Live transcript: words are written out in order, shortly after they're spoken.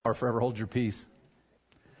or forever hold your peace.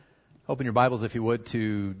 Open your Bibles, if you would,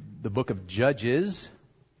 to the book of Judges,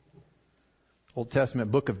 Old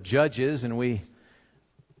Testament book of Judges, and we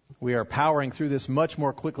are powering through this much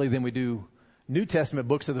more quickly than we do New Testament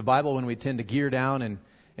books of the Bible, when we tend to gear down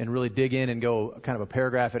and really dig in and go kind of a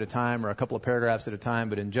paragraph at a time or a couple of paragraphs at a time.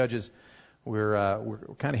 But in Judges, we're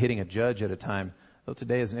kind of hitting a judge at a time, though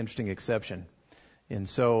today is an interesting exception. And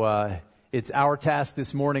so it's our task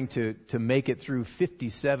this morning to make it through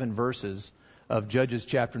 57 verses of Judges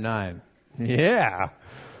chapter 9. Yeah.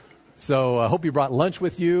 So I hope you brought lunch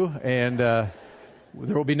with you, and there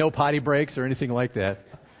will be no potty breaks or anything like that.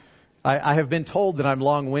 I have been told that I'm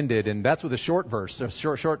long-winded, and that's with a short verse, a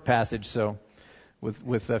short passage. So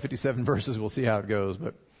with 57 verses, we'll see how it goes.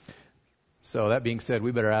 But so that being said,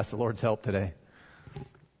 we better ask the Lord's help today.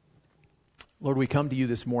 Lord, we come to you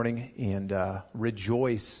this morning and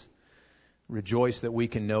rejoice that we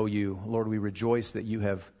can know you. Lord, we rejoice that you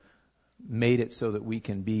have made it so that we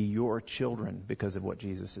can be your children because of what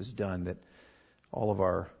Jesus has done, that all of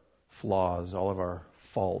our flaws, all of our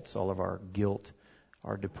faults, all of our guilt,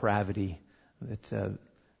 our depravity, that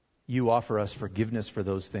you offer us forgiveness for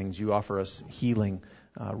those things. You offer us healing,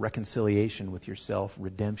 reconciliation with yourself,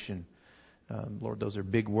 redemption. Lord, those are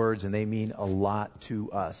big words, and they mean a lot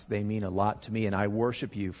to us. They mean a lot to me, and I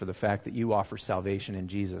worship you for the fact that you offer salvation in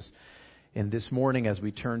Jesus. And this morning, as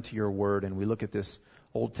we turn to your word and we look at this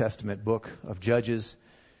Old Testament book of Judges,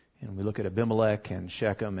 and we look at Abimelech and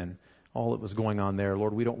Shechem and all that was going on there,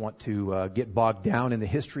 Lord, we don't want to get bogged down in the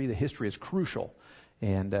history. The history is crucial,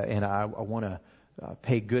 and I want to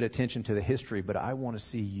pay good attention to the history, but I want to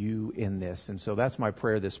see you in this. And so that's my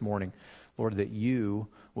prayer this morning, Lord, that you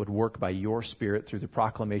would work by your Spirit through the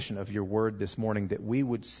proclamation of your word this morning, that we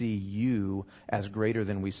would see you as greater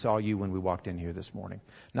than we saw you when we walked in here this morning.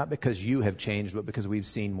 Not because you have changed, but because we've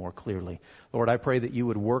seen more clearly. Lord, I pray that you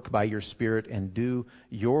would work by your Spirit and do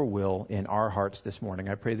your will in our hearts this morning.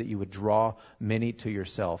 I pray that you would draw many to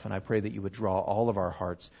yourself, and I pray that you would draw all of our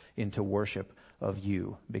hearts into worship of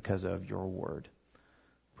you because of your word.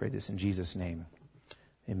 Pray this in Jesus' name.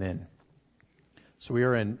 Amen. So we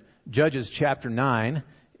are in Judges chapter 9,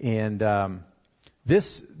 and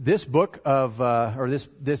this book of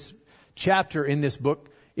this chapter in this book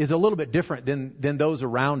is a little bit different than those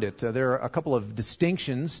around it. There are a couple of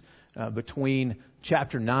distinctions between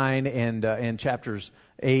chapter 9 and chapters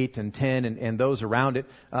 8 and 10 and those around it.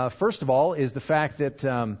 First of all is the fact that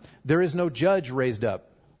there is no judge raised up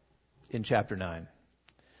in chapter 9.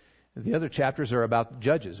 The other chapters are about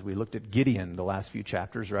judges. We looked at Gideon the last few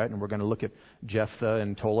chapters, right? And we're going to look at Jephthah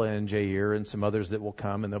and Tola and Jair and some others that will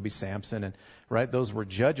come, and there'll be Samson, and right? Those were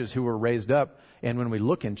judges who were raised up. And when we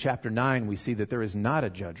look in chapter 9, we see that there is not a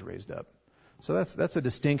judge raised up. So that's a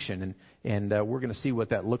distinction, and we're going to see what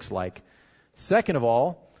that looks like. Second of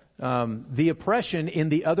all, the oppression in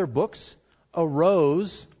the other books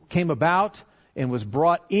came about, and was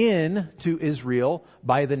brought in to Israel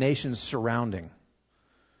by the nations surrounding.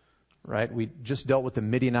 Right? We just dealt with the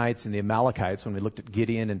Midianites and the Amalekites when we looked at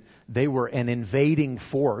Gideon, and they were an invading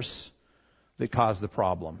force that caused the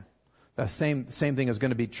problem. The same thing is going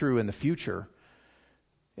to be true in the future.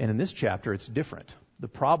 And in this chapter, it's different. The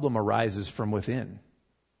problem arises from within.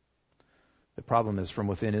 The problem is from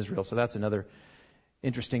within Israel. So that's another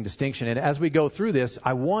interesting distinction. And as we go through this,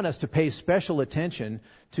 I want us to pay special attention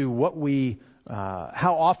to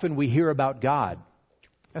how often we hear about God.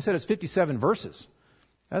 I said it's 57 verses.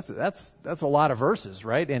 That's a lot of verses,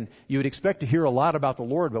 right? And you would expect to hear a lot about the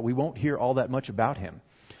Lord, but we won't hear all that much about Him.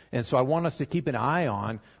 And so I want us to keep an eye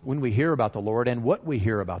on when we hear about the Lord and what we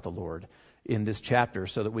hear about the Lord in this chapter,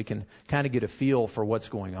 so that we can kind of get a feel for what's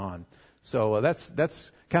going on. So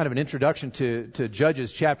that's kind of an introduction to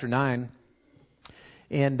Judges chapter 9.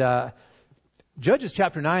 And Judges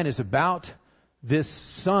chapter 9 is about this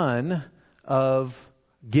son of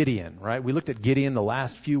Gideon, right? We looked at Gideon the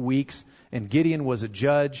last few weeks. And Gideon was a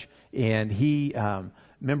judge, and he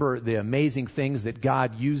remember the amazing things that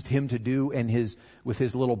God used him to do with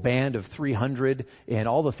his little band of 300, and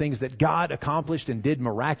all the things that God accomplished and did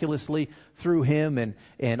miraculously through him,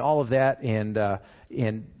 and all of that. And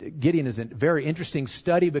Gideon is a very interesting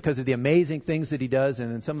study because of the amazing things that he does,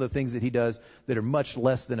 and then some of the things that he does that are much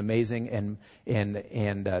less than amazing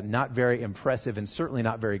and not very impressive, and certainly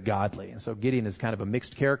not very godly. And so Gideon is kind of a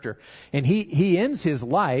mixed character, and he ends his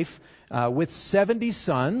life with 70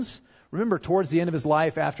 sons. Remember, towards the end of his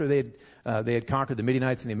life, after they had conquered the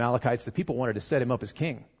Midianites and the Amalekites, the people wanted to set him up as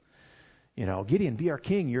king. You know, Gideon, be our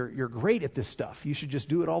king. You're great at this stuff. You should just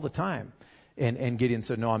do it all the time. And Gideon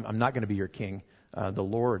said, no, I'm not going to be your king. The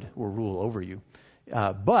Lord will rule over you.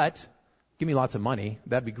 But give me lots of money.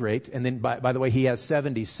 That'd be great. And then, by the way, he has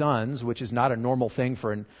 70 sons, which is not a normal thing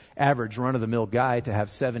for an average run-of-the-mill guy to have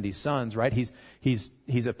 70 sons, right?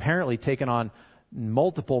 He's apparently taken on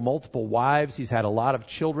multiple wives. He's had a lot of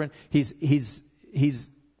children. He's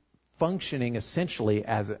functioning essentially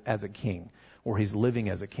as a king, or he's living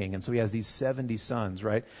as a king. And so he has these 70 sons,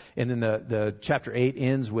 right? And then the chapter 8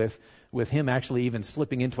 ends with him actually even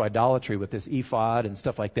slipping into idolatry with this ephod and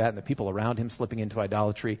stuff like that, and the people around him slipping into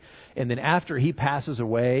idolatry. And then after he passes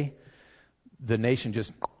away, the nation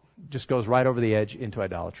just goes right over the edge into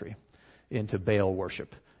idolatry, into Baal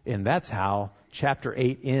worship. And that's how chapter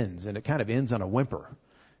 8 ends, and it kind of ends on a whimper.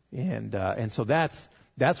 And so that's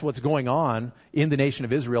what's going on in the nation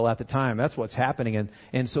of Israel at the time. That's what's happening.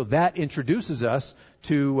 And so that introduces us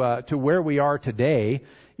to where we are today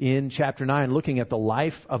in chapter 9, looking at the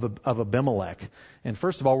life of Abimelech. And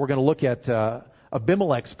first of all, we're going to look at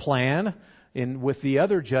Abimelech's plan. With the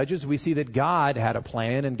other judges, we see that God had a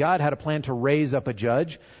plan, and God had a plan to raise up a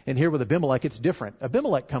judge. And here with Abimelech, it's different.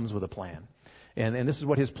 Abimelech comes with a plan. And this is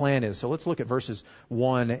what his plan is. So let's look at verses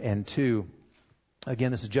 1 and 2.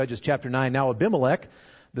 Again, this is Judges chapter 9. Now Abimelech,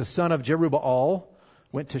 the son of Jerubbaal,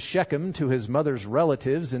 went to Shechem to his mother's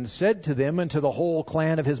relatives and said to them and to the whole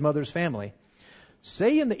clan of his mother's family,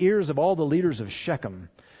 "Say in the ears of all the leaders of Shechem,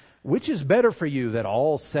 which is better for you, that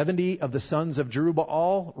all 70 of the sons of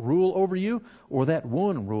Jerubbaal rule over you, or that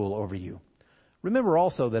one rule over you? Remember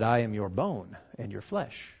also that I am your bone and your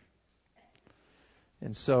flesh."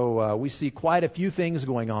 And so we see quite a few things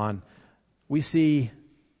going on. We see,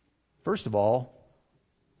 first of all,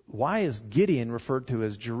 why is Gideon referred to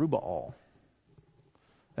as Jerubbaal?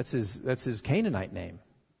 That's his Canaanite name,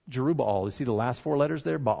 Jerubbaal. You see the last 4 letters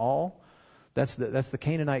there, Baal. That's the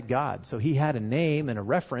Canaanite god. So he had a name and a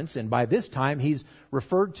reference, and by this time he's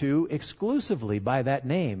referred to exclusively by that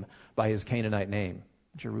name, by his Canaanite name,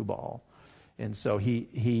 Jerubbaal. And so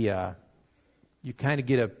you kind of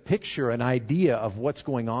get a picture, an idea of what's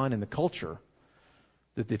going on in the culture.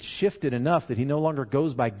 That it's shifted enough that he no longer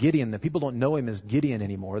goes by Gideon. That people don't know him as Gideon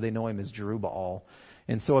anymore. They know him as Jerubbaal.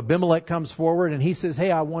 And so Abimelech comes forward and he says,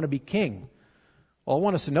 "Hey, I want to be king." Well, I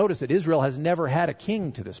want us to notice that Israel has never had a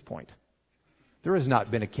king to this point. There has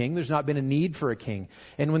not been a king. There's not been a need for a king.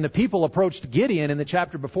 And when the people approached Gideon in the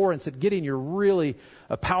chapter before and said, "Gideon, you're really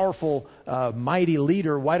a powerful, mighty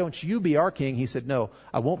leader. Why don't you be our king?" He said, "No,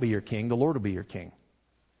 I won't be your king. The Lord will be your king."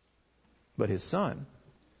 But his son,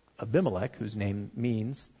 Abimelech, whose name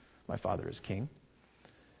means "my father is king,"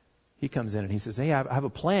 he comes in and he says, "Hey, I have a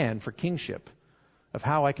plan for kingship, of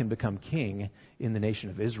how I can become king in the nation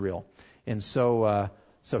of Israel." And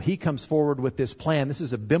so he comes forward with this plan. This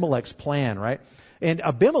is Abimelech's plan, right? And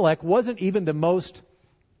Abimelech wasn't even the most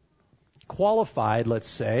qualified, let's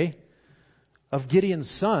say, of Gideon's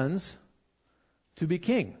sons to be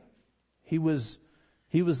king. He was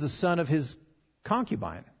the son of his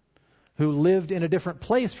concubine, who lived in a different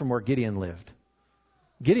place from where Gideon lived.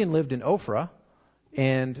 Gideon lived in Ophrah,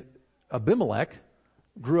 and Abimelech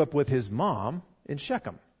grew up with his mom in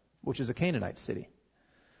Shechem, which is a Canaanite city.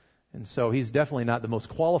 And so he's definitely not the most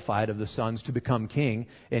qualified of the sons to become king,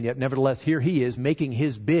 and yet nevertheless here he is making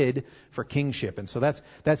his bid for kingship. And so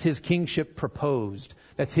that's his kingship proposed.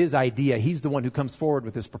 That's his idea. He's the one who comes forward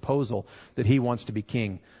with this proposal that he wants to be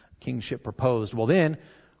king. Kingship proposed. Well, then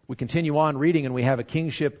we continue on reading and we have a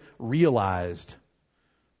kingship realized.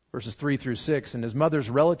 Verses 3 through 6. "And his mother's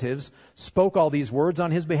relatives spoke all these words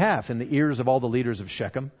on his behalf in the ears of all the leaders of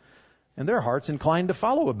Shechem, and their hearts inclined to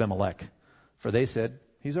follow Abimelech, for they said,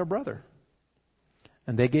 'He's our brother.'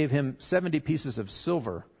 And they gave him 70 pieces of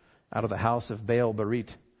silver out of the house of Baal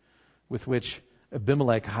Berith, with which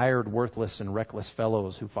Abimelech hired worthless and reckless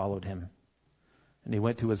fellows who followed him. And he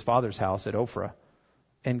went to his father's house at Ophrah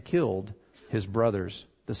and killed his brothers,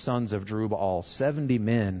 the sons of Jerubbaal, 70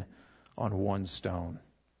 men on one stone.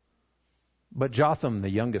 But Jotham,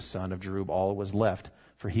 the youngest son of Jerubbaal, was left,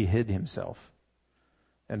 for he hid himself.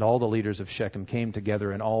 And all the leaders of Shechem came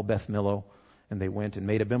together in all Beth Millo, and they went and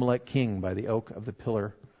made Abimelech king by the oak of the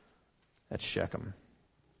pillar at Shechem."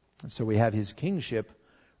 And so we have his kingship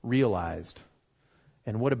realized.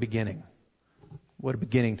 And what a beginning. What a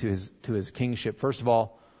beginning to his kingship. First of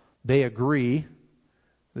all, they agree,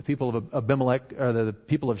 the people of Abimelech, or the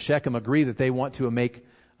people of Shechem agree that they want to make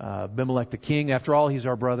Abimelech the king. After all, he's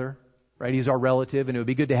our brother, right? He's our relative, and it would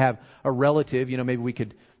be good to have a relative. You know, maybe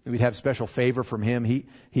we'd have special favor from him.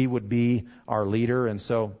 He would be our leader. And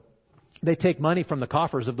so they take money from the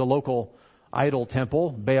coffers of the local idol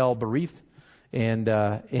temple, Baal Berith, and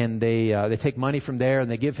they take money from there, and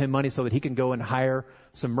they give him money so that he can go and hire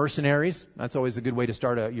some mercenaries. That's always a good way to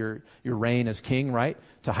start your reign as king, right?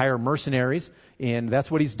 To hire mercenaries, and that's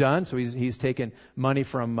what he's done. So he's taken money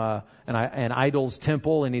from an idol's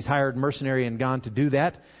temple, and he's hired mercenary and gone to do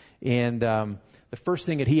that. And the first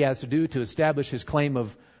thing that he has to do to establish his claim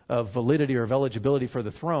of validity or of eligibility for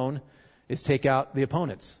the throne is take out the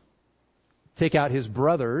opponents, take out his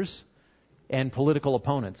brothers and political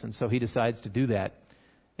opponents. And so he decides to do that.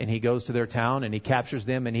 And he goes to their town and he captures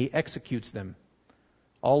them and he executes them,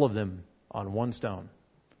 all of them, on one stone.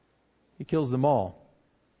 He kills them all,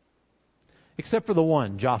 except for the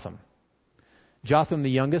one, Jotham. Jotham, the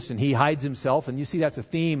youngest, and he hides himself. And you see that's a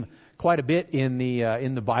theme quite a bit in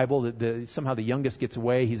the Bible, that somehow the youngest gets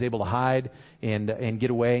away. He's able to hide and get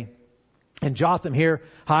away. And Jotham here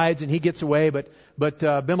hides and he gets away, but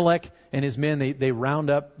Abimelech and his men, they round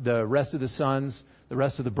up the rest of the sons, the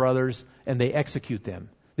rest of the brothers, and they execute them.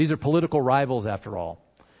 These are political rivals after all,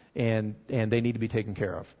 and they need to be taken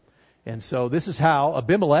care of. And so this is how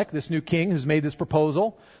Abimelech, this new king who's made this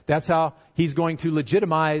proposal, that's how he's going to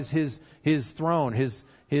legitimize his throne,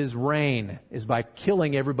 his reign, is by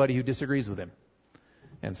killing everybody who disagrees with him.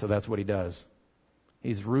 And so that's what he does.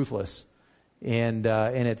 He's ruthless. And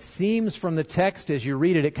it seems from the text as you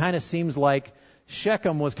read it, it kind of seems like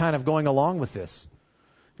Shechem was kind of going along with this.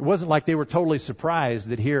 It wasn't like they were totally surprised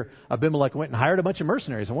that here Abimelech went and hired a bunch of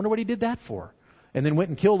mercenaries. I wonder what he did that for. And then went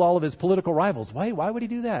and killed all of his political rivals. Why would he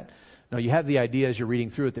do that? No, you have the idea as you're reading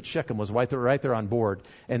through it that Shechem was right there on board,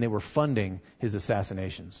 and they were funding his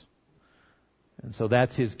assassinations. And so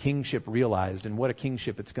that's his kingship realized, and what a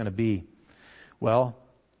kingship it's going to be. Well,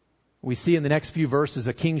 we see in the next few verses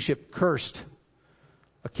a kingship cursed.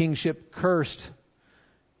 A kingship cursed.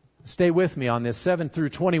 Stay with me on this. 7 through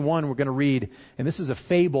 21 we're going to read. And this is a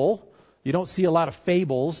fable. You don't see a lot of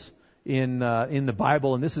fables in the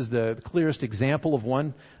Bible, and this is the clearest example of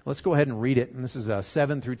one. Let's go ahead and read it. And this is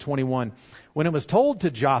 7 through 21. When it was told to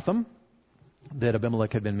Jotham that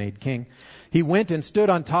Abimelech had been made king, he went and stood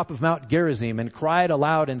on top of Mount Gerizim and cried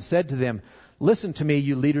aloud and said to them, "Listen to me,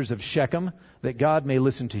 you leaders of Shechem, that God may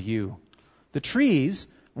listen to you. The trees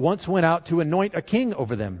once went out to anoint a king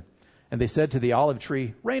over them. And they said to the olive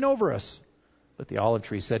tree, 'Reign over us.' But the olive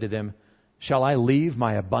tree said to them, 'Shall I leave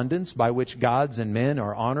my abundance by which gods and men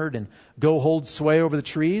are honored and go hold sway over the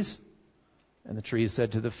trees?' And the trees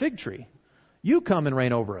said to the fig tree, 'You come and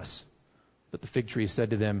reign over us.' But the fig tree said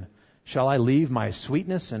to them, 'Shall I leave my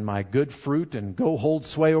sweetness and my good fruit and go hold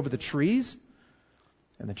sway over the trees?'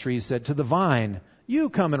 And the trees said to the vine, 'You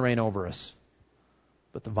come and reign over us.'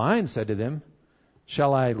 But the vine said to them,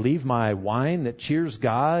 'Shall I leave my wine that cheers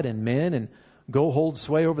God and men and go hold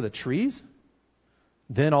sway over the trees?'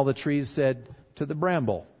 Then all the trees said to the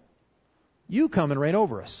bramble, 'You come and reign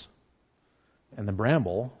over us.' And the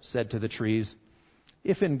bramble said to the trees,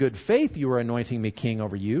 'If in good faith you are anointing me king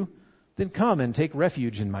over you, then come and take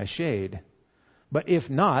refuge in my shade. But if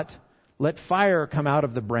not, let fire come out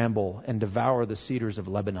of the bramble and devour the cedars of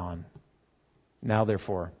Lebanon. Now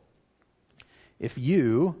therefore, if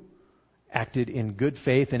you acted in good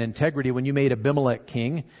faith and integrity when you made Abimelech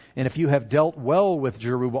king, and if you have dealt well with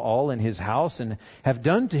Jerubbaal and his house, and have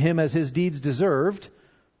done to him as his deeds deserved,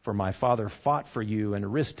 for my father fought for you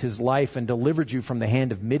and risked his life and delivered you from the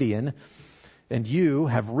hand of Midian, and you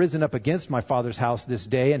have risen up against my father's house this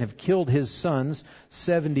day and have killed his sons,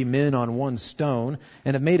 70 men on one stone,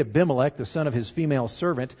 and have made Abimelech, the son of his female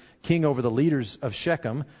servant, king over the leaders of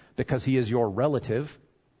Shechem, because he is your relative.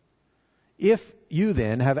 If you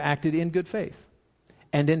then have acted in good faith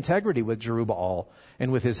and integrity with Jerubbaal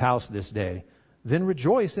and with his house this day, then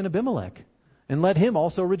rejoice in Abimelech, and let him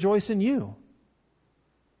also rejoice in you.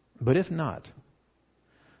 But if not,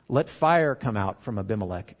 let fire come out from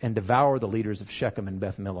Abimelech and devour the leaders of Shechem and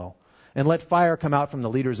Beth Millo. And let fire come out from the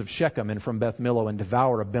leaders of Shechem and from Beth Millo and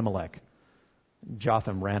devour Abimelech."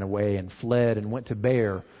 Jotham ran away and fled and went to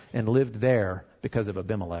Beer and lived there because of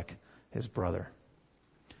Abimelech, his brother.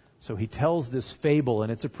 So he tells this fable,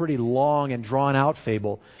 and it's a pretty long and drawn out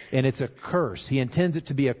fable, and it's a curse. He intends it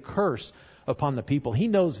to be a curse upon the people. He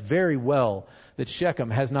knows very well that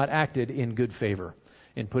Shechem has not acted in good favor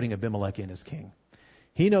in putting Abimelech in as king.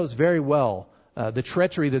 He knows very well the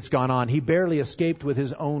treachery that's gone on. He barely escaped with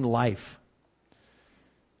his own life.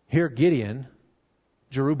 Here Gideon,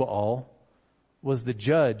 Jerubbaal, was the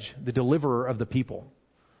judge, the deliverer of the people.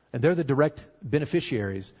 And they're the direct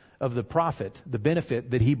beneficiaries of the prophet, the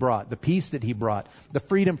benefit that he brought, the peace that he brought, the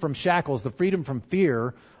freedom from shackles, the freedom from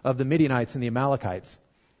fear of the Midianites and the Amalekites.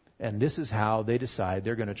 And this is how they decide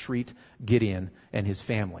they're going to treat Gideon and his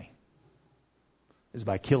family, is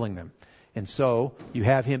by killing them. And so you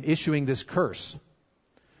have him issuing this curse,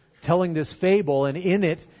 telling this fable, and in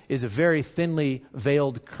it is a very thinly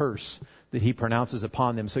veiled curse that he pronounces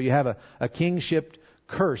upon them. So you have a kingship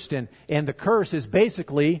cursed, and the curse is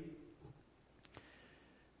basically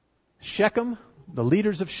Shechem, the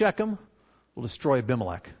leaders of Shechem, will destroy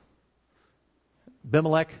Abimelech.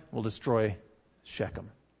 Abimelech will destroy Shechem,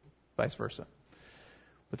 vice versa.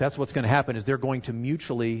 But that's what's going to happen, is they're going to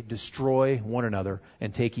mutually destroy one another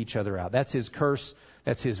and take each other out. That's his curse.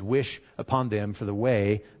 That's his wish upon them for the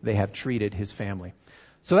way they have treated his family.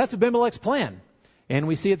 So that's Abimelech's plan. And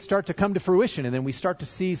we see it start to come to fruition, and then we start to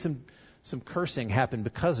see some cursing happen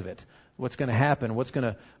because of it. What's going to happen? What's going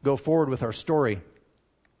to go forward with our story?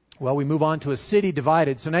 Well, we move on to a city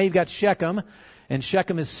divided. So now you've got Shechem, and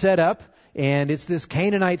Shechem is set up, and it's this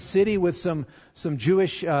Canaanite city with some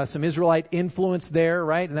Jewish, some Israelite influence there,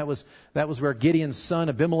 right? And that was where Gideon's son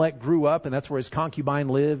Abimelech grew up, and that's where his concubine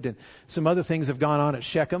lived, and some other things have gone on at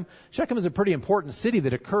Shechem. Shechem is a pretty important city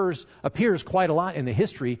that appears quite a lot in the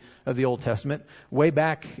history of the Old Testament. Way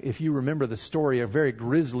back, if you remember the story, a very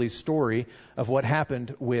grisly story of what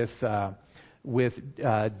happened with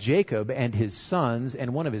Jacob and his sons,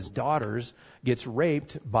 and one of his daughters gets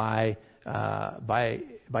raped by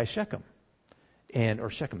Shechem. Or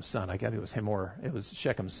Shechem's son. I guess it was Hamor. It was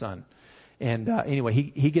Shechem's son. And anyway,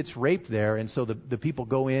 he gets raped there, and so the people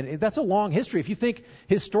go in. That's a long history. If you think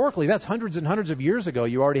historically, that's hundreds and hundreds of years ago.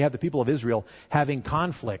 You already have the people of Israel having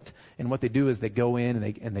conflict, and what they do is they go in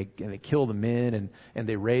and they kill the men and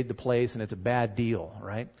they raid the place, and it's a bad deal,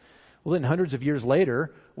 right? Well, then hundreds of years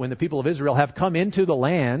later, when the people of Israel have come into the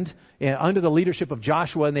land under the leadership of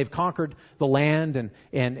Joshua, and they've conquered the land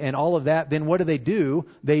and all of that, then what do?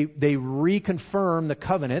 They reconfirm the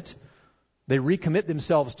covenant. They recommit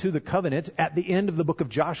themselves to the covenant at the end of the book of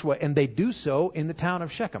Joshua, and they do so in the town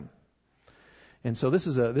of Shechem. And so this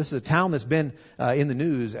is a town that's been in the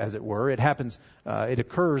news, as it were. It happens. It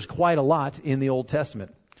occurs quite a lot in the Old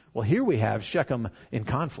Testament. Well, here we have Shechem in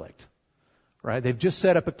conflict. Right? They've just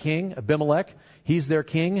set up a king, Abimelech. He's their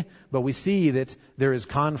king, but we see that there is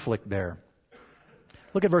conflict there.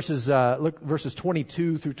 Look at verses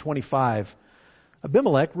 22 through 25.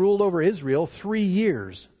 Abimelech ruled over Israel 3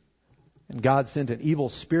 years. And God sent an evil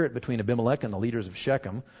spirit between Abimelech and the leaders of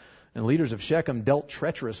Shechem. And the leaders of Shechem dealt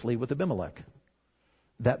treacherously with Abimelech,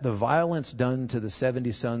 that the violence done to the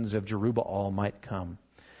 70 sons of Jerubbaal might come,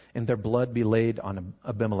 and their blood be laid on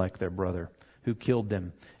Abimelech their brother, who killed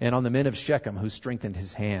them, and on the men of Shechem, who strengthened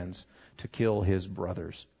his hands to kill his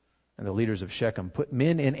brothers. And the leaders of Shechem put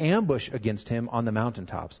men in ambush against him on the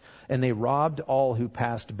mountaintops, and they robbed all who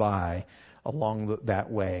passed by along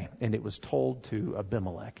that way. And it was told to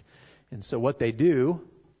Abimelech. And so what they do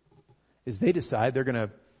is they decide they're going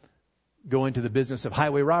to go into the business of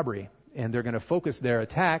highway robbery, and they're going to focus their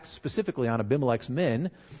attacks specifically on Abimelech's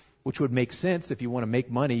men, which would make sense. If you want to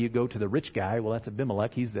make money, you go to the rich guy. Well, that's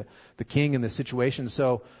Abimelech. He's the king in the situation.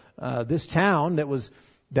 So this town that was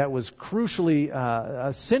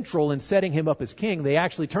crucially central in setting him up as king, they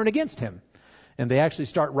actually turn against him, and they actually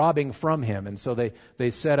start robbing from him. And so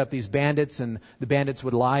they set up these bandits, and the bandits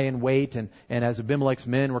would lie in wait. And as Abimelech's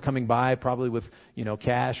men were coming by, probably with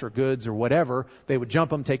cash or goods or whatever, they would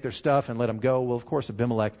jump them, take their stuff, and let them go. Well, of course,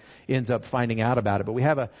 Abimelech ends up finding out about it. But we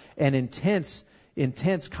have an intense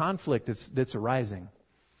conflict that's arising.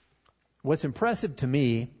 What's impressive to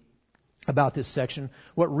me about this section,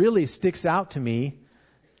 what really sticks out to me,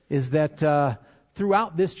 is that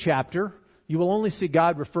throughout this chapter, you will only see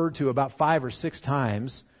God referred to about 5 or 6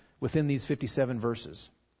 times within these 57 verses.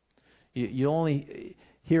 You only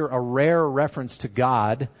hear a rare reference to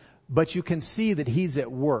God, but you can see that He's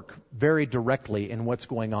at work very directly in what's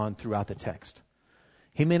going on throughout the text.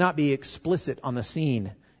 He may not be explicit on the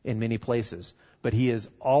scene in many places, but He is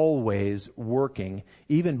always working,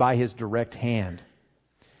 even by His direct hand.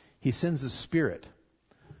 He sends a spirit,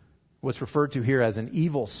 what's referred to here as an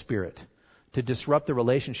evil spirit, to disrupt the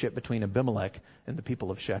relationship between Abimelech and the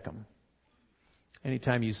people of Shechem.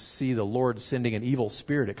 Anytime you see the Lord sending an evil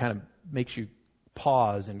spirit, it kind of makes you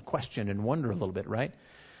pause and question and wonder a little bit, right?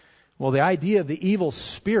 Well, the idea of the evil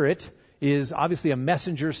spirit is obviously a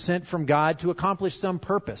messenger sent from God to accomplish some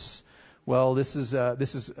purpose. Well, this is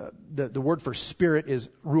the word for spirit is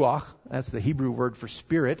ruach. That's the Hebrew word for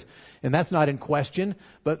spirit, and that's not in question.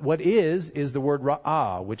 But what is the word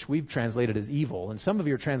ra'ah, which we've translated as evil. And some of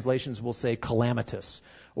your translations will say calamitous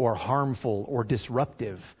or harmful or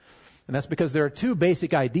disruptive. And that's because there are 2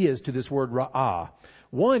 basic ideas to this word ra'ah.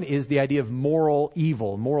 One is the idea of moral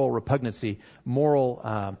evil, moral repugnancy,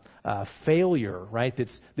 moral failure, right?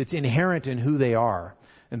 That's inherent in who they are.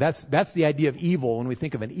 And that's the idea of evil. When we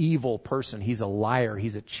think of an evil person, he's a liar,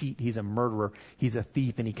 he's a cheat, he's a murderer, he's a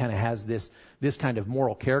thief, and he kind of has this kind of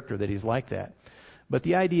moral character that he's like that. But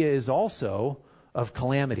the idea is also of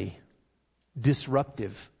calamity,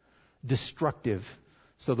 disruptive, destructive.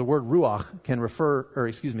 So the word ruach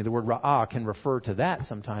the word ra'ah can refer to that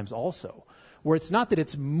sometimes also, where it's not that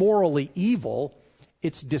it's morally evil,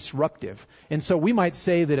 it's disruptive. And so we might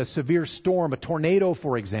say that a severe storm, a tornado,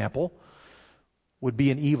 for example, would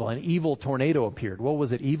be an evil tornado appeared. Well,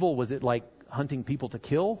 was it evil? Was it like hunting people to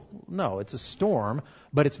kill? No, it's a storm,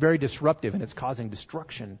 but it's very disruptive and it's causing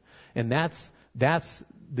destruction. And that's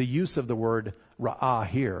the use of the word ra'ah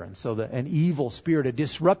here. And so an evil spirit, a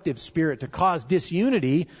disruptive spirit to cause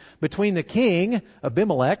disunity between the king,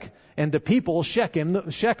 Abimelech, and the people, Shechem,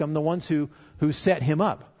 the ones who set him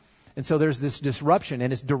up. And so there's this disruption,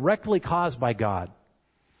 and it's directly caused by God.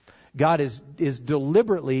 God is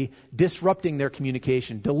deliberately disrupting their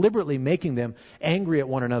communication, deliberately making them angry at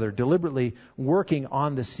one another, deliberately working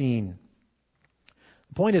on the scene.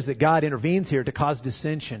 The point is that God intervenes here to cause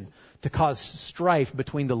dissension, to cause strife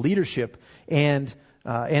between the leadership and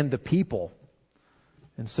the people.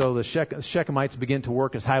 And so the Shechemites begin to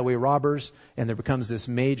work as highway robbers, and there becomes this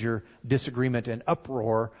major disagreement and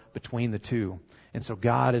uproar between the two. And so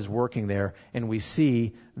God is working there, and we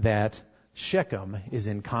see that Shechem is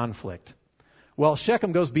in conflict. Well,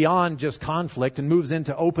 Shechem goes beyond just conflict and moves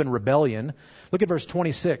into open rebellion. Look at verse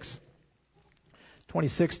 26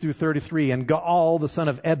 through 33. And Gaal, the son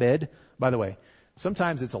of Ebed, by the way,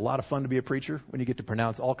 sometimes it's a lot of fun to be a preacher when you get to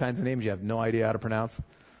pronounce all kinds of names you have no idea how to pronounce.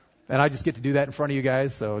 And I just get to do that in front of you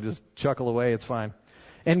guys, so just chuckle away, it's fine.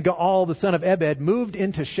 And Gaal, the son of Ebed, moved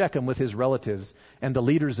into Shechem with his relatives, and the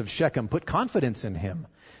leaders of Shechem put confidence in him.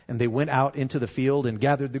 And they went out into the field and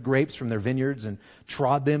gathered the grapes from their vineyards and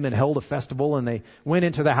trod them and held a festival. And they went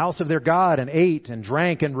into the house of their God and ate and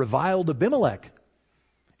drank and reviled Abimelech.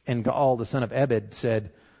 And Gaal, the son of Ebed,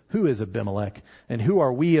 said, "Who is Abimelech? And who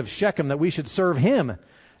are we of Shechem that we should serve him?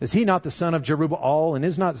 Is he not the son of Jerubbaal? And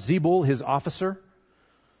is not Zebul his officer?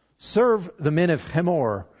 Serve the men of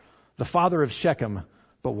Hamor, the father of Shechem.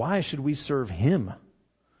 But why should we serve him?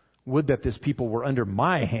 Would that this people were under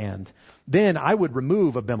my hand. Then I would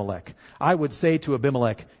remove Abimelech. I would say to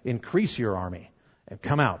Abimelech, increase your army and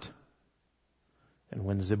come out." And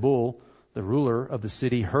when Zebul, the ruler of the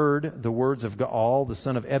city, heard the words of Gaal, the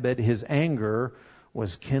son of Ebed, his anger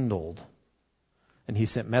was kindled. And he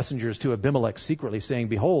sent messengers to Abimelech secretly, saying,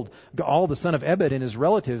 "Behold, Gaal, the son of Ebed, and his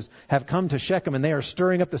relatives have come to Shechem, and they are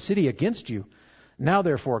stirring up the city against you. Now,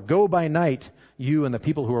 therefore, go by night, you and the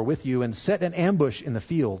people who are with you, and set an ambush in the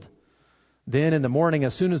field. Then in the morning,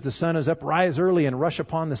 as soon as the sun is up, rise early and rush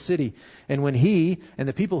upon the city. And when he and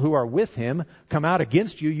the people who are with him come out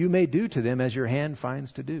against you, you may do to them as your hand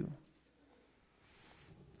finds to do."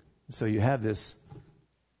 So you have this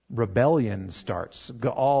rebellion starts.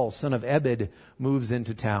 Gaal, son of Ebed, moves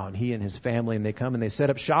into town. He and his family, and they come and they set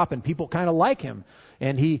up shop, and people kind of like him.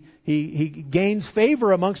 And he gains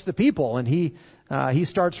favor amongst the people, and he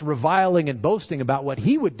starts reviling and boasting about what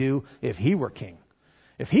he would do if he were king.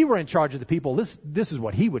 If he were in charge of the people, this is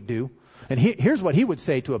what he would do. And here's what he would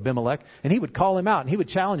say to Abimelech. And he would call him out, and he would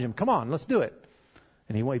challenge him, "Come on, let's do it."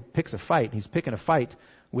 And he picks a fight. He's picking a fight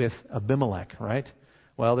with Abimelech, right?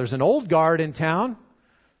 Well, there's an old guard in town.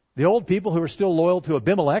 The old people who are still loyal to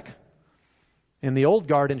Abimelech. And the old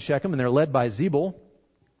guard in Shechem, and they're led by Zebul.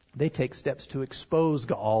 They take steps to expose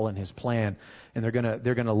Gaal and his plan. And they're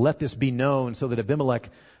going to let this be known so that Abimelech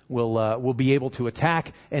will be able to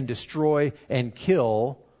attack and destroy and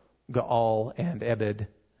kill Gaal and Ebed,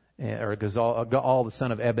 or Gaal, the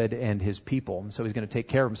son of Ebed, and his people. And so he's going to take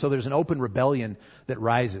care of them. So there's an open rebellion that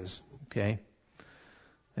rises. Okay,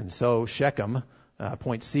 and so Shechem,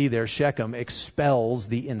 point C there, Shechem expels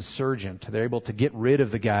the insurgent. They're able to get rid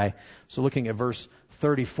of the guy. So looking at verse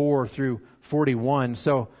 34 through 41.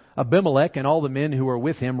 So Abimelech and all the men who were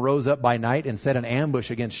with him rose up by night and set an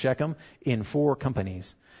ambush against Shechem in 4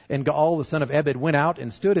 companies. And Gaal, the son of Ebed, went out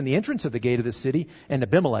and stood in the entrance of the gate of the city, and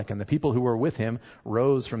Abimelech and the people who were with him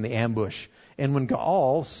rose from the ambush. And when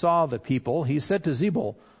Gaal saw the people, he said to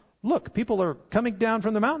Zebul, "Look, people are coming down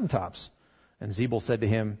from the mountaintops." And Zebul said to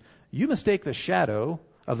him, "You mistake the shadow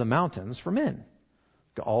of the mountains for men."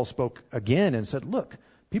 Gaal spoke again and said, "Look,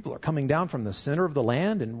 people are coming down from the center of the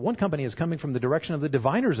land, and one company is coming from the direction of the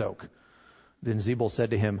diviner's oak." Then Zebul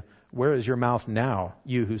said to him, "Where is your mouth now,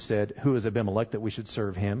 you who said, 'Who is Abimelech that we should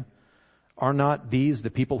serve him?' Are not these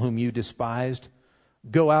the people whom you despised?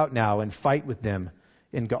 Go out now and fight with them."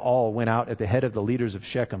 And Gaal went out at the head of the leaders of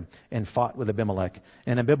Shechem and fought with Abimelech.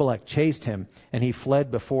 And Abimelech chased him, and he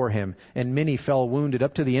fled before him, and many fell wounded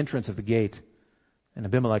up to the entrance of the gate. And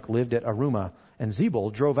Abimelech lived at Arumah, and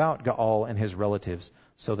Zebul drove out Gaal and his relatives,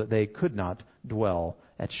 so that they could not dwell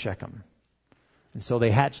at Shechem. And so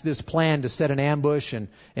they hatched this plan to set an ambush, and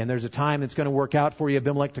there's a time that's going to work out for you,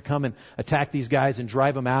 Abimelech, to come and attack these guys and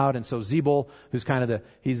drive them out. And so Zebul, who's kind of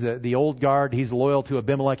the old guard, he's loyal to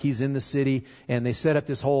Abimelech, he's in the city, and they set up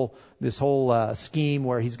this whole scheme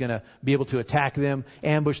where he's going to be able to attack them,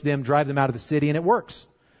 ambush them, drive them out of the city, and it works.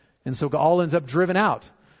 And so Gaal ends up driven out,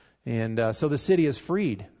 and so the city is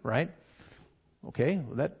freed, right? Okay,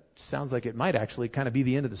 well, that sounds like it might actually kind of be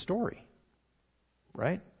the end of the story,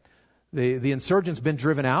 right? The insurgent's been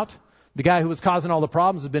driven out. The guy who was causing all the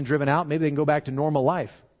problems has been driven out. Maybe they can go back to normal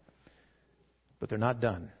life. But they're not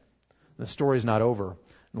done. The story's not over.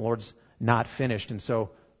 The Lord's not finished. And so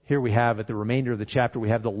here we have, at the remainder of the chapter, we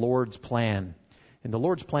have the Lord's plan. And the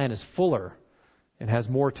Lord's plan is fuller and has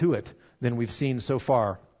more to it than we've seen so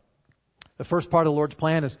far. The first part of the Lord's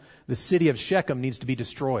plan is the city of Shechem needs to be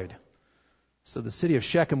destroyed. So the city of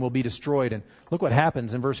Shechem will be destroyed. And look what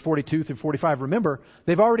happens in verse 42 through 45. Remember,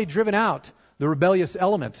 they've already driven out the rebellious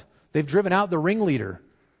element. They've driven out the ringleader.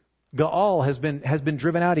 Gaal has been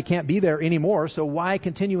driven out. He can't be there anymore. So why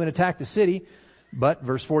continue and attack the city? But,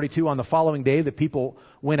 verse 42, on the following day, the people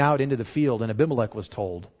went out into the field, and Abimelech was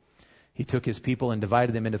told. He took his people and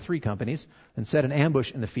divided them into 3 companies and set an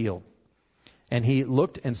ambush in the field. And he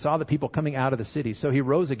looked and saw the people coming out of the city. So he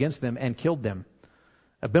rose against them and killed them.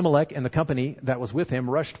 Abimelech and the company that was with him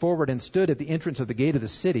rushed forward and stood at the entrance of the gate of the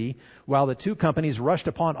city, while the 2 companies rushed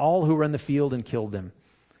upon all who were in the field and killed them.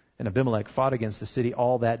 And Abimelech fought against the city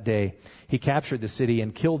all that day. He captured the city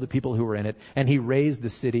and killed the people who were in it, and he razed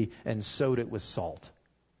the city and sowed it with salt.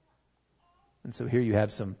 And so here you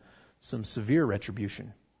have some severe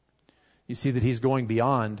retribution. You see that he's going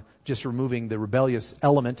beyond just removing the rebellious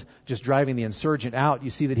element, just driving the insurgent out.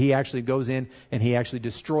 You see that he actually goes in and he actually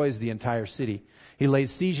destroys the entire city. He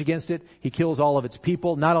lays siege against it. He kills all of its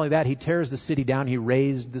people. Not only that, he tears the city down. He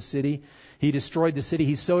razed the city. He destroyed the city.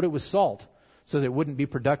 He sowed it with salt so that it wouldn't be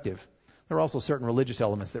productive. There were also certain religious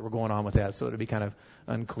elements that were going on with that, so it would be kind of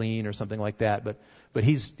unclean or something like that. But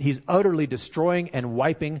he's utterly destroying and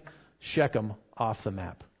wiping Shechem off the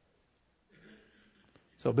map.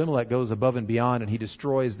 So Abimelech goes above and beyond, and he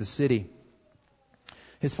destroys the city.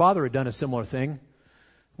 His father had done a similar thing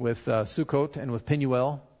with Sukkot and with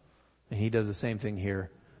Penuel, and he does the same thing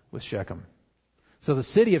here with Shechem. So the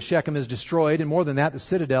city of Shechem is destroyed, and more than that, the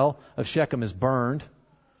citadel of Shechem is burned.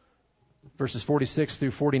 Verses 46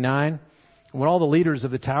 through 49. When all the leaders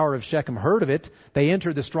of the tower of Shechem heard of it, they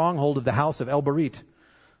entered the stronghold of the house of El-Berit.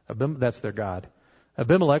 That's their god.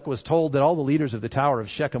 Abimelech was told that all the leaders of the tower of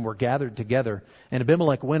Shechem were gathered together, and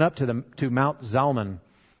Abimelech went up to Mount Zalmon,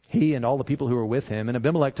 he and all the people who were with him. And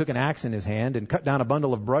Abimelech took an axe in his hand and cut down a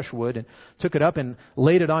bundle of brushwood and took it up and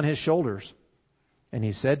laid it on his shoulders. And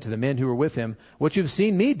he said to the men who were with him, "What you've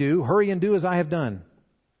seen me do, hurry and do as I have done."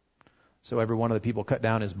 So every one of the people cut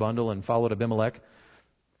down his bundle and followed Abimelech.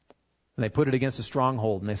 And they put it against a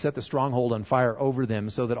stronghold, and they set the stronghold on fire over them,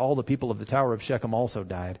 so that all the people of the tower of Shechem also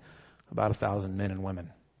died, about 1,000 men and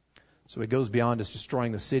women. So he goes beyond just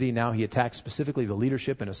destroying the city. Now he attacks specifically the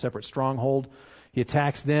leadership in a separate stronghold. He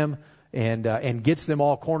attacks them and gets them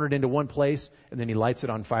all cornered into one place, and then he lights it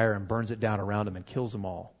on fire and burns it down around them and kills them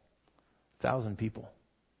all. 1,000 people.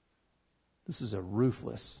 This is a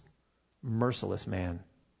ruthless, merciless man.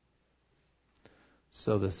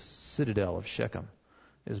 So the citadel of Shechem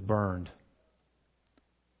is burned.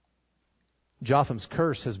 Jotham's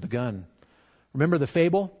curse has begun. Remember the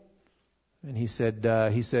fable? And he said,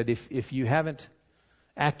 if you haven't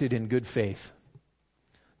acted in good faith,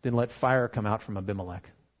 then let fire come out from Abimelech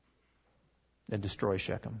and destroy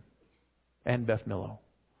Shechem and Beth Millo.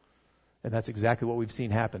 And that's exactly what we've seen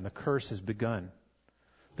happen. The curse has begun.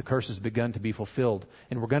 The curse has begun to be fulfilled.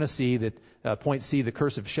 And we're going to see that, point C, the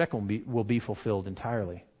curse of Shechem will be fulfilled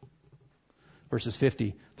entirely. Verses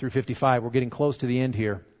 50 through 55. We're getting close to the end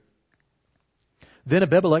here. Then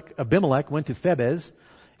Abimelech went to Thebez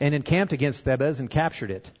and encamped against Thebez and captured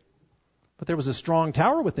it. But there was a strong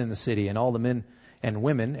tower within the city, and all the men and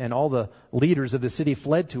women and all the leaders of the city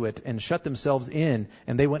fled to it and shut themselves in,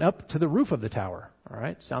 and they went up to the roof of the tower. All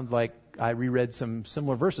right, sounds like I reread some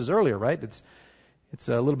similar verses earlier, right? It's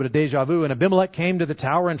a little bit of deja vu. And Abimelech came to the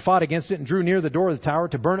tower and fought against it and drew near the door of the tower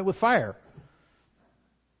to burn it with fire.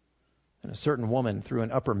 And a certain woman threw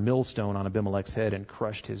an upper millstone on Abimelech's head and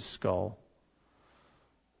crushed his skull.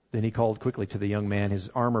 Then he called quickly to the young man, his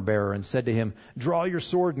armor bearer, and said to him, "Draw your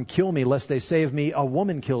sword and kill me, lest they say of me, 'A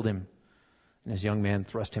woman killed him.'" And his young man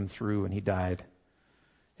thrust him through, and he died.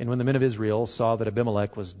 And when the men of Israel saw that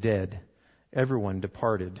Abimelech was dead, everyone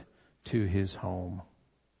departed to his home.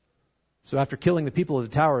 So after killing the people of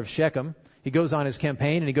the Tower of Shechem, he goes on his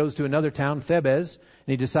campaign and he goes to another town, Thebez, and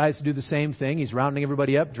he decides to do the same thing. He's rounding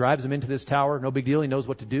everybody up, drives them into this tower. No big deal. He knows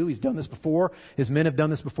what to do. He's done this before. His men have done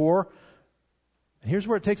this before. And here's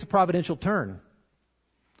where it takes a providential turn.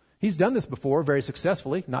 He's done this before very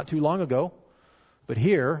successfully, not too long ago. But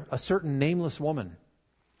here, a certain nameless woman,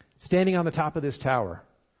 standing on the top of this tower,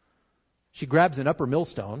 she grabs an upper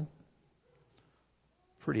millstone,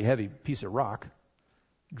 pretty heavy piece of rock,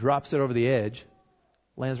 drops it over the edge,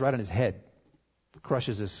 lands right on his head,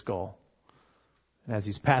 crushes his skull. And as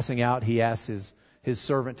he's passing out, he asks his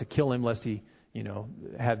servant to kill him lest he,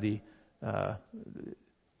 have the,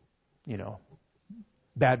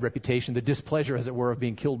 bad reputation, the displeasure, as it were, of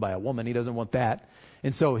being killed by a woman. He doesn't want that.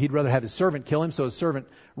 And so he'd rather have his servant kill him. So his servant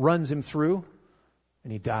runs him through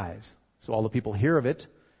and he dies. So all the people hear of it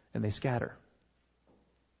and they scatter.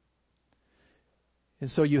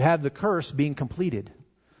 And so you have the curse being completed.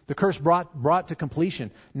 The curse brought to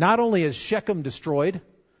completion. Not only is Shechem destroyed,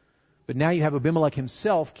 but now you have Abimelech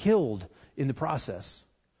himself killed in the process.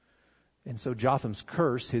 And so Jotham's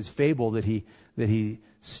curse, his fable that he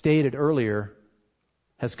stated earlier,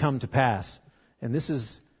 has come to pass. And this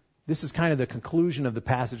is kind of the conclusion of the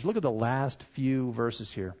passage. Look at the last few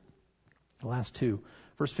verses here. The last two.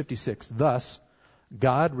 Verse 56. Thus,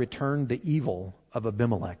 God returned the evil of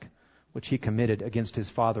Abimelech, which he committed against his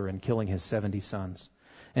father in killing his 70 sons.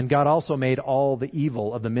 And God also made all the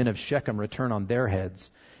evil of the men of Shechem return on their heads,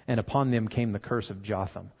 and upon them came the curse of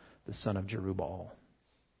Jotham, the son of Jerubbaal.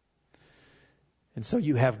 And so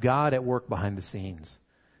you have God at work behind the scenes.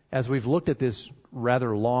 As we've looked at this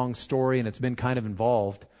rather long story, and it's been kind of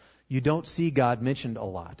involved, you don't see God mentioned a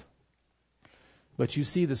lot. But you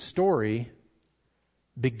see the story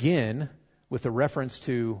begin with a reference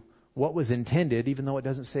to what was intended, even though it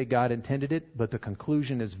doesn't say God intended it, but the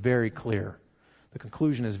conclusion is very clear. The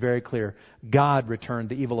conclusion is very clear. God returned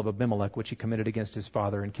the evil of Abimelech, which he committed against his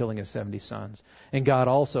father in killing his 70 sons. And God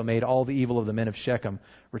also made all the evil of the men of Shechem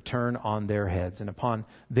return on their heads. And upon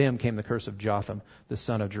them came the curse of Jotham, the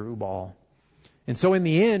son of Jerubbaal. And so in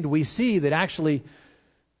the end, we see that actually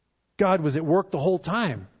God was at work the whole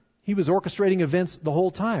time. He was orchestrating events the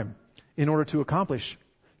whole time in order to accomplish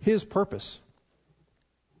his purpose.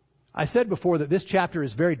 I said before that this chapter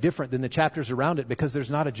is very different than the chapters around it because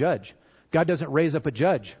there's not a judge. God doesn't raise up a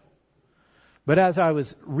judge. But as I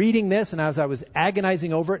was reading this and as I was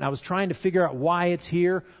agonizing over it and I was trying to figure out why it's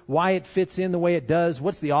here, why it fits in the way it does,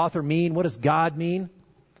 what's the author mean, what does God mean?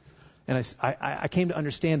 And I came to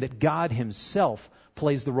understand that God himself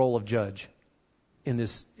plays the role of judge in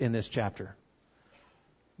this chapter.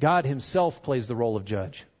 God himself plays the role of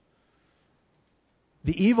judge.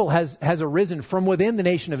 The evil has arisen from within the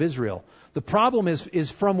nation of Israel. The problem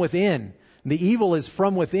is from within. The evil is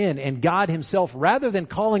from within, and God himself, rather than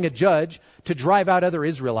calling a judge to drive out other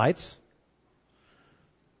Israelites,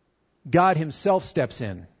 God himself steps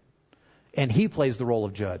in, and he plays the role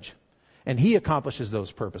of judge. And he accomplishes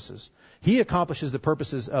those purposes. He accomplishes the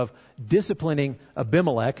purposes of disciplining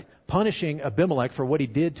Abimelech, punishing Abimelech for what he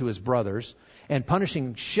did to his brothers, and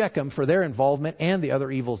punishing Shechem for their involvement and the other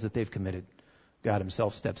evils that they've committed. God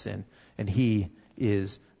himself steps in, and he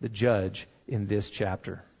is the judge in this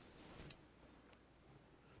chapter.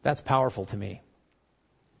 That's powerful to me.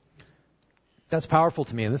 That's powerful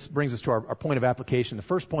to me. And this brings us to our point of application. The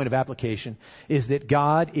first point of application is that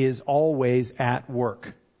God is always at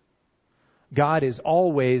work. God is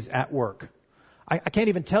always at work. I can't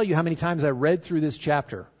even tell you how many times I read through this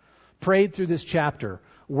chapter, prayed through this chapter,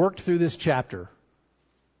 worked through this chapter,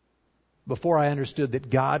 before I understood that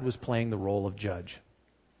God was playing the role of judge.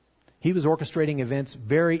 He was orchestrating events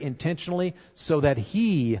very intentionally so that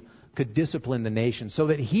he could discipline the nation, so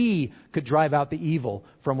that he could drive out the evil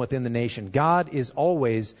from within the nation. God is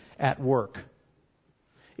always at work.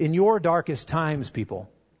 In your darkest times, people,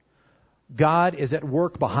 God is at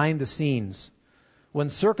work behind the scenes. When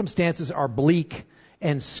circumstances are bleak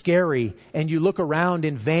and scary, and you look around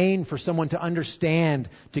in vain for someone to understand,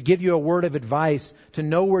 to give you a word of advice, to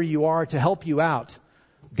know where you are, to help you out,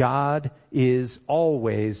 God is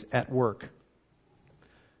always at work.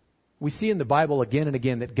 We see in the Bible again and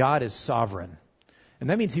again that God is sovereign. And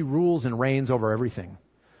that means he rules and reigns over everything.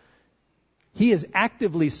 He is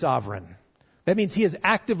actively sovereign. That means he is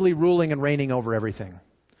actively ruling and reigning over everything.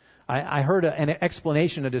 I heard an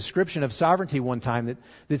explanation, a description of sovereignty one time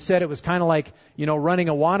that said it was kind of like, running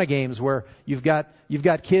Awana games where you've got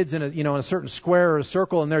kids in a certain square or a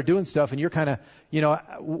circle and they're doing stuff and you're kind of,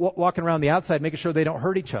 walking around the outside making sure they don't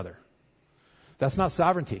hurt each other. That's not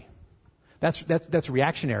sovereignty. That's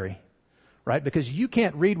reactionary, right? Because you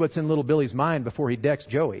can't read what's in little Billy's mind before he decks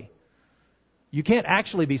Joey. You can't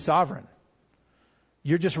actually be sovereign.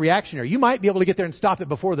 You're just reactionary. You might be able to get there and stop it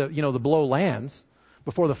before the blow lands,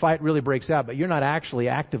 before the fight really breaks out, but you're not actually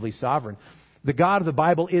actively sovereign. The God of the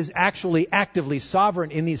Bible is actually actively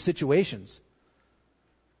sovereign in these situations.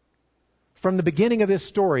 From the beginning of this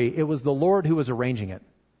story, it was the Lord who was arranging it.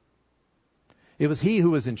 It was He who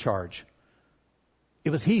was in charge. It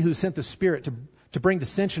was He who sent the Spirit to bring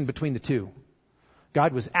dissension between the two.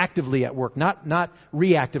 God was actively at work, not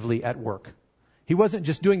reactively at work. He wasn't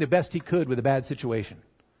just doing the best He could with a bad situation.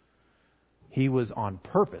 He was on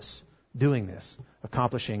purpose doing this,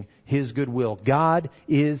 accomplishing His good will. God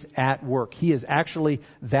is at work. He is actually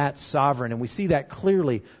that sovereign, and we see that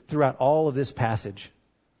clearly throughout all of this passage.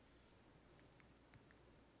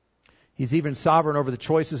 He's even sovereign over the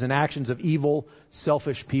choices and actions of evil,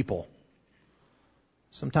 selfish people.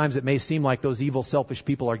 Sometimes it may seem like those evil, selfish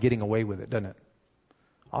people are getting away with it, doesn't it?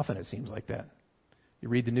 Often it seems like that. You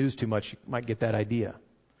read the news too much, you might get that idea.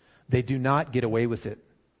 They do not get away with it.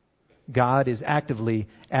 God is actively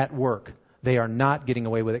at work. They are not getting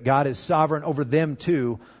away with it. God is sovereign over them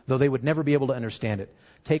too, though they would never be able to understand it.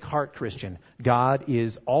 Take heart, Christian. God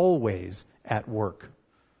is always at work.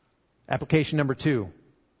 Application number 2.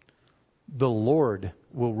 The Lord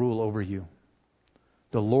will rule over you.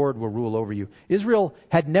 The Lord will rule over you. Israel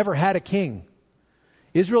had never had a king.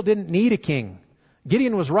 Israel didn't need a king.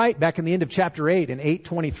 Gideon was right back in the end of chapter 8 in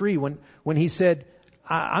 8:23 when he said,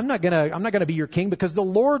 I'm not gonna be your king because the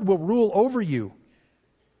Lord will rule over you.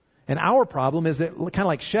 And our problem is that, kind of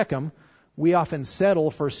like Shechem, we often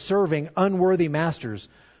settle for serving unworthy masters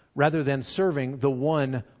rather than serving the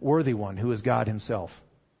one worthy one, who is God Himself.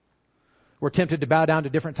 We're tempted to bow down to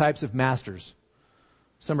different types of masters.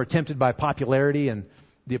 Some are tempted by popularity and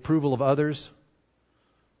the approval of others.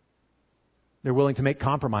 They're willing to make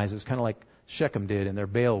compromises, kind of like Shechem did in their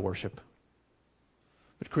Baal worship.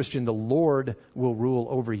 But Christian, the Lord will rule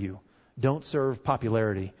over you. Don't serve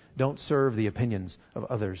popularity. Don't serve the opinions of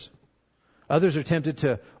others. Others are tempted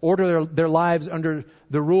to order their lives under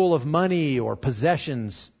the rule of money or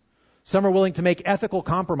possessions. Some are willing to make ethical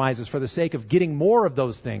compromises for the sake of getting more of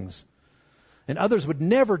those things. And others would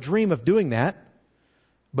never dream of doing that.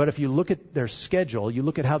 But if you look at their schedule, you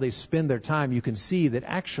look at how they spend their time, you can see that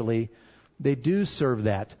actually they do serve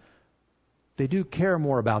that. They do care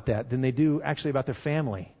more about that than they do actually about their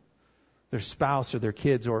family, their spouse or their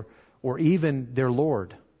kids or even their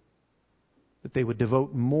Lord. That they would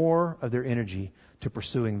devote more of their energy to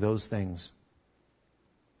pursuing those things.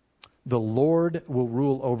 The Lord will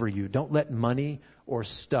rule over you. Don't let money or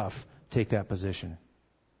stuff take that position.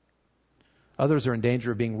 Others are in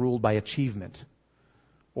danger of being ruled by achievement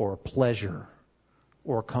or pleasure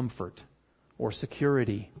or comfort or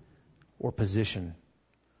security or position.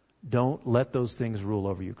 Don't let those things rule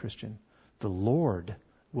over you, Christian. The Lord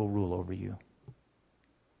will rule over you.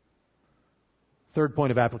 Third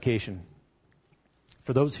point of application.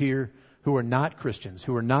 For those here who are not Christians,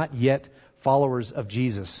 who are not yet followers of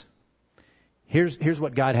Jesus, here's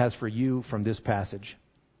what God has for you from this passage.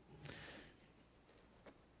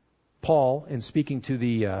 Paul, in speaking to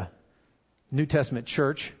the New Testament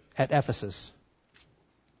church at Ephesus,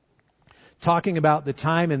 talking about the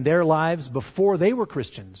time in their lives before they were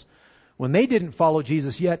Christians, when they didn't follow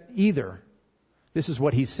Jesus yet either. This is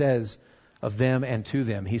what he says of them and to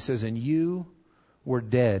them. He says, "And you were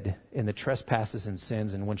dead in the trespasses and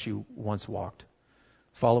sins in which you once walked,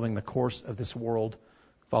 following the course of this world,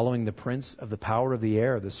 following the prince of the power of the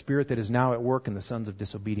air, the spirit that is now at work in the sons of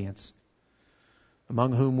disobedience,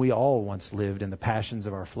 among whom we all once lived in the passions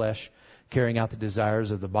of our flesh, carrying out the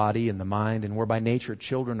desires of the body and the mind, and were by nature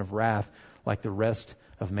children of wrath like the rest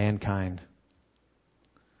of mankind."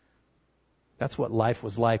 That's what life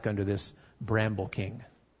was like under this bramble king,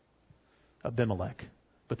 Abimelech.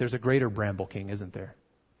 But there's a greater bramble king, isn't there?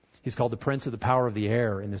 He's called the prince of the power of the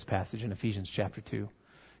air in this passage in Ephesians chapter 2.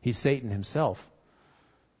 He's Satan himself.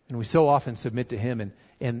 And we so often submit to him.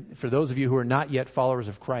 And for those of you who are not yet followers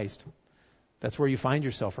of Christ, that's where you find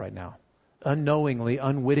yourself right now. Unknowingly,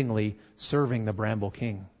 unwittingly serving the bramble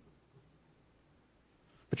king.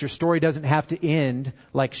 But your story doesn't have to end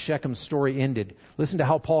like Shechem's story ended. Listen to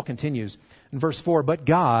how Paul continues in verse 4. "But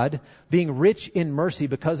God, being rich in mercy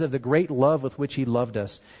because of the great love with which He loved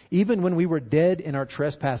us, even when we were dead in our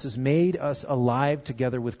trespasses, made us alive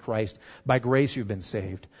together with Christ. By grace you've been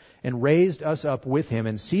saved, and raised us up with Him,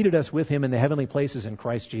 and seated us with Him in the heavenly places in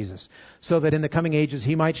Christ Jesus, so that in the coming ages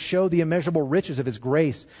He might show the immeasurable riches of His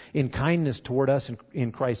grace in kindness toward us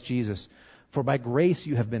in Christ Jesus. For by grace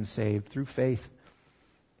you have been saved through faith.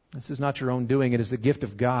 This is not your own doing. It is the gift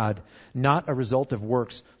of God, not a result of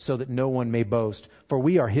works, so that no one may boast. For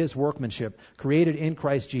we are His workmanship, created in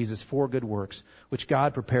Christ Jesus for good works, which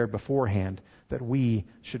God prepared beforehand that we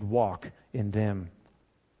should walk in them.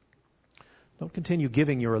 Don't continue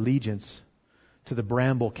giving your allegiance to the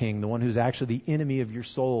bramble king, the one who's actually the enemy of your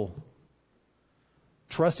soul.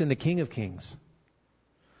 Trust in the King of Kings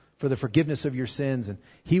for the forgiveness of your sins, and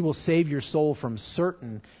He will save your soul from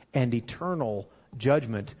certain and eternal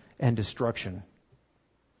judgment and destruction.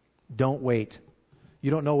 Don't wait.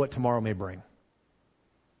 You don't know what tomorrow may bring.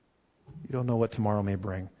 You don't know what tomorrow may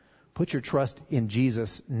bring. Put your trust in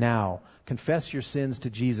Jesus now. Confess your sins to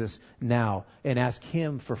Jesus now and ask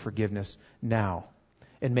Him for forgiveness now.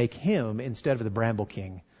 And make Him, instead of the bramble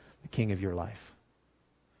king, the king of your life.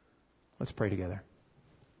 Let's pray together.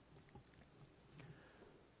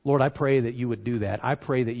 Lord, I pray that You would do that. I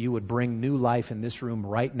pray that You would bring new life in this room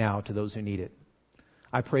right now to those who need it.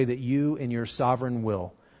 I pray that You, in Your sovereign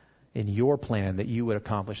will, in Your plan, that You would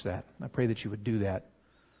accomplish that. I pray that You would do that.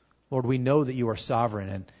 Lord, we know that You are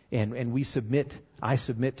sovereign, and we submit. I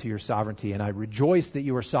submit to Your sovereignty, and I rejoice that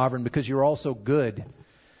You are sovereign because You're also good.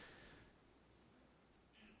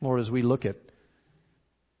 Lord, as we look at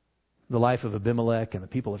the life of Abimelech and the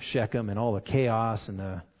people of Shechem and all the chaos and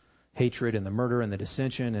the hatred and the murder and the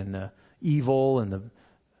dissension and the evil and the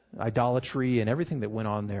idolatry and everything that went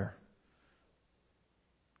on there,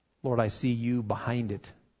 Lord, I see You behind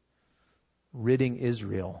it, ridding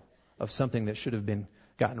Israel of something that should have been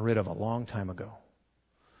gotten rid of a long time ago.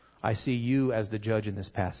 I see You as the judge in this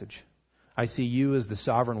passage. I see You as the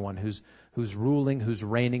sovereign one who's ruling, who's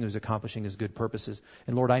reigning, who's accomplishing His good purposes.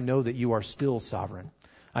 And Lord, I know that You are still sovereign.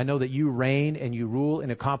 I know that You reign and You rule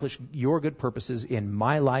and accomplish Your good purposes in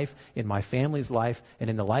my life, in my family's life,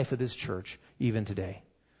 and in the life of this church, even today.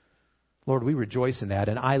 Lord, we rejoice in that,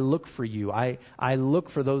 and I look for You. I look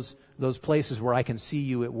for those places where I can see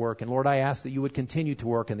You at work. And Lord, I ask that You would continue to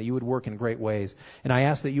work and that You would work in great ways. And I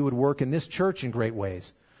ask that You would work in this church in great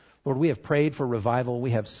ways. Lord, we have prayed for revival.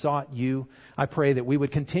 We have sought You. I pray that we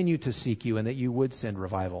would continue to seek You and that You would send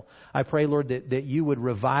revival. I pray, Lord, that You would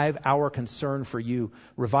revive our concern for You,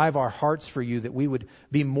 revive our hearts for You, that we would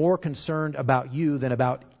be more concerned about You than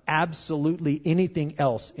about absolutely anything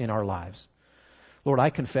else in our lives. Lord,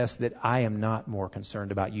 I confess that I am not more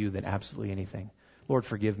concerned about You than absolutely anything. Lord,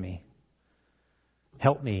 forgive me.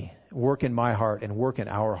 Help me work in my heart and work in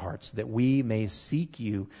our hearts that we may seek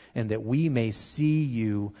You and that we may see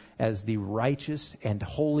You as the righteous and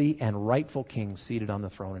holy and rightful King seated on the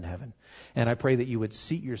throne in heaven. And I pray that You would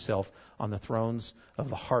seat Yourself on the thrones of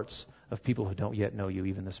the hearts of people who don't yet know You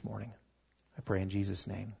even this morning. I pray in Jesus'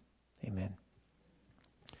 name. Amen.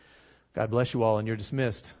 God bless you all, and you're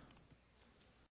dismissed.